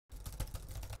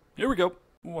Here we go.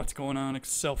 What's going on,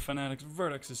 Excel fanatics?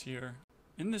 Verdexes here.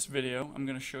 In this video, I'm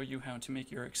going to show you how to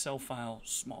make your Excel file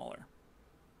smaller.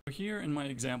 So here in my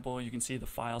example, you can see the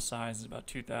file size is about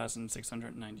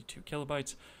 2,692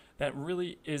 kilobytes. That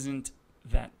really isn't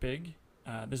that big.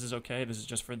 This is okay. This is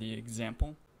just for the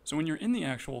example. So when you're in the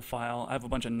actual file, I have a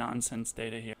bunch of nonsense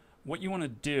data here. What you want to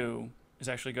do is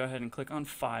actually go ahead and click on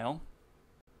File,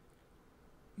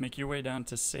 make your way down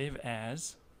to Save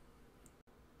As,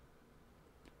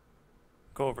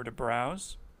 go over to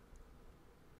Browse,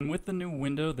 and with the new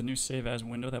window, the new Save As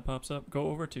window that pops up, go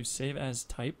over to Save As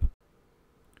Type,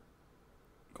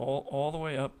 go all the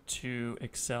way up to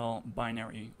Excel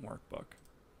Binary Workbook,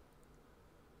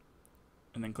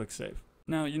 and then click Save.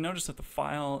 Now you notice that the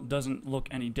file doesn't look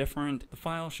any different. The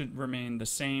file should remain the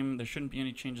same. There shouldn't be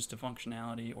any changes to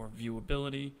functionality or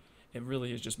viewability. It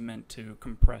really is just meant to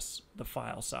compress the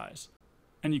file size.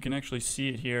 And you can actually see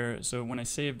it here. So when I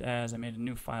saved as, I made a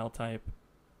new file type.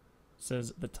 It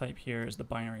says the type here is the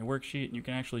binary worksheet, and you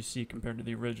can actually see compared to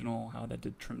the original how that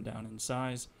did trim down in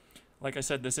size. Like I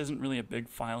said, this isn't really a big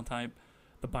file type.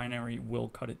 The binary will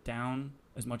cut it down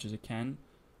as much as it can.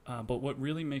 But what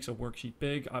really makes a worksheet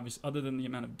big, obviously, other than the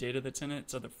amount of data that's in it,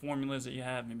 it's other formulas that you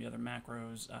have, maybe other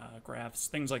macros, graphs,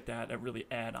 things like that that really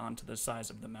add on to the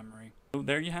size of the memory. So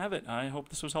there you have it. I hope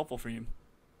this was helpful for you.